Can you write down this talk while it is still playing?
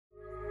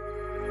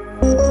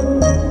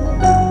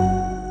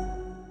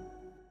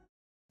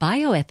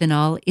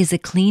Bioethanol is a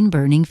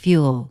clean-burning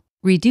fuel,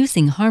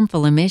 reducing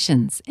harmful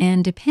emissions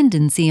and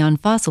dependency on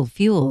fossil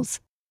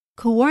fuels.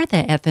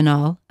 Kawartha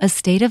Ethanol, a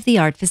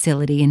state-of-the-art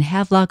facility in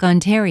Havelock,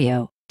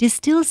 Ontario,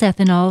 distills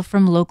ethanol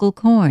from local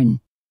corn.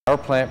 Our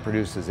plant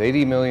produces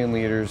 80 million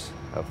liters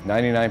of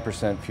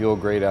 99%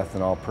 fuel-grade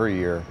ethanol per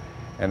year,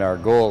 and our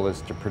goal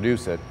is to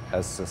produce it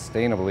as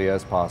sustainably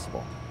as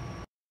possible.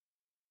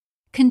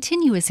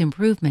 Continuous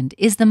improvement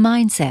is the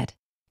mindset,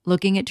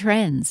 looking at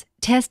trends,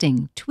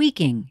 testing,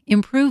 tweaking,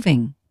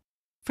 improving.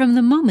 From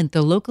the moment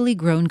the locally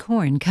grown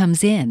corn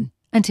comes in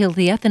until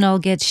the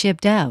ethanol gets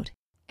shipped out,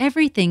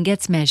 everything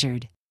gets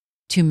measured.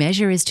 To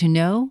measure is to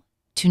know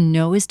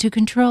is to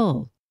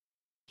control.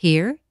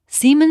 Here,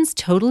 Siemens'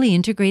 totally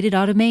integrated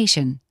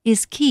automation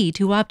is key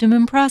to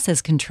optimum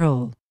process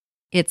control.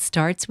 It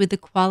starts with the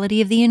quality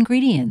of the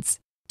ingredients,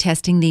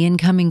 testing the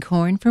incoming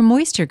corn for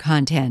moisture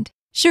content,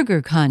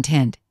 sugar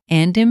content,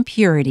 and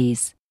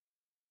impurities.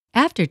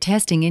 After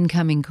testing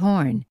incoming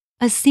corn,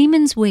 a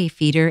Siemens weigh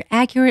feeder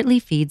accurately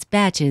feeds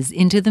batches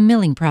into the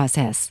milling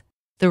process.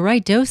 The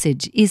right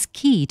dosage is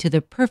key to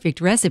the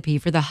perfect recipe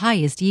for the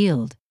highest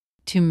yield.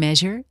 To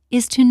measure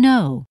is to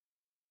know.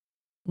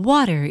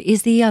 Water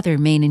is the other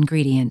main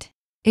ingredient.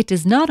 It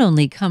does not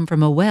only come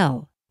from a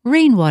well.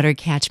 Rainwater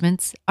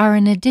catchments are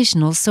an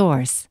additional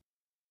source.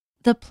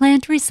 The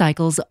plant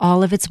recycles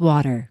all of its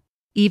water.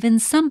 Even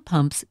some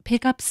pumps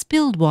pick up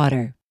spilled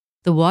water.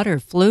 The water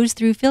flows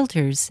through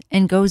filters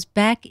and goes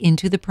back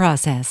into the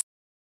process.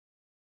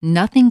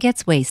 Nothing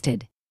gets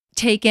wasted.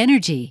 Take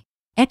energy.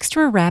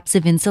 Extra wraps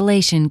of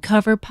insulation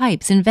cover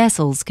pipes and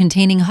vessels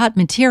containing hot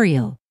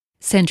material.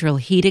 Central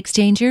heat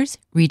exchangers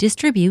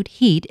redistribute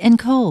heat and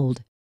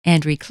cold,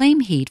 and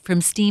reclaim heat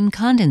from steam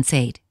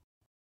condensate.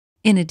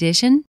 In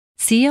addition,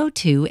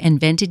 CO2 and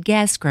vented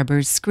gas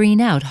scrubbers screen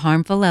out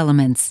harmful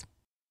elements.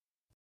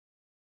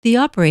 The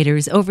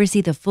operators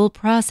oversee the full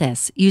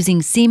process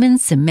using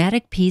Siemens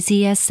SIMATIC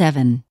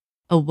PCS7.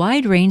 A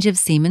wide range of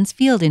Siemens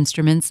field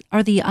instruments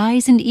are the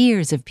eyes and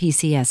ears of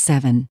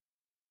PCS7.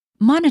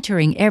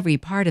 Monitoring every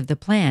part of the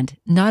plant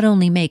not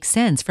only makes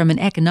sense from an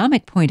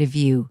economic point of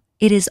view,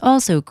 it is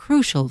also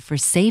crucial for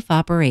safe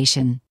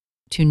operation.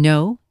 To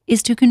know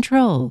is to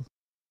control.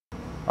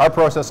 Our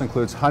process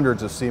includes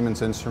hundreds of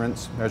Siemens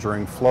instruments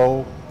measuring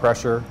flow,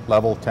 pressure,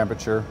 level,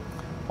 temperature,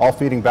 all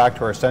feeding back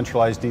to our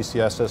centralized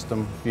DCS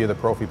system via the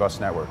Profibus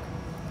network.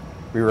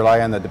 We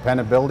rely on the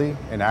dependability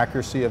and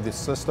accuracy of the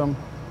system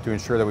to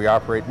ensure that we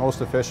operate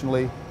most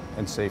efficiently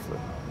and safely.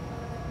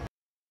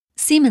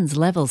 Siemens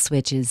level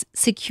switches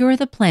secure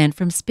the plant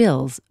from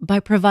spills by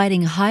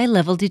providing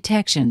high-level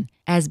detection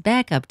as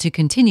backup to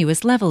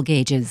continuous level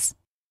gauges.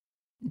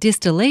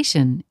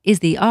 Distillation is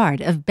the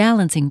art of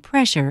balancing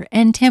pressure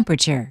and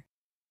temperature.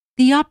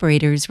 The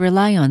operators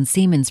rely on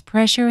Siemens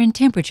pressure and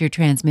temperature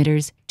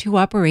transmitters to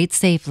operate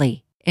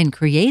safely and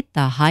create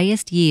the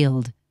highest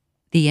yield.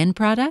 The end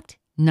product?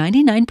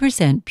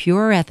 99%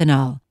 pure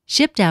ethanol,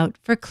 shipped out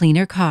for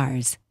cleaner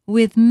cars,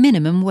 with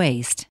minimum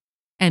waste.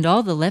 And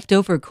all the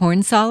leftover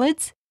corn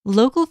solids?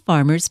 Local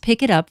farmers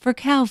pick it up for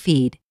cow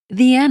feed.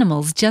 The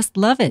animals just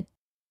love it.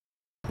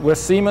 With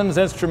Siemens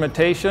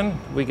instrumentation,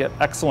 we get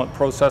excellent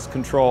process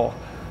control.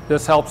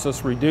 This helps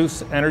us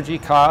reduce energy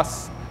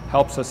costs,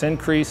 helps us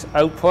increase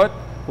output,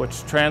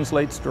 which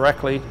translates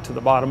directly to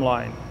the bottom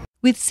line.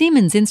 With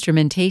Siemens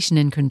instrumentation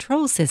and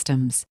control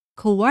systems,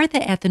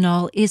 Kawartha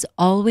Ethanol is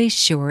always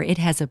sure it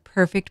has a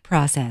perfect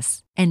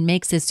process and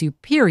makes a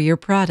superior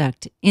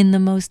product in the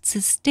most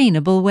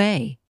sustainable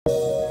way.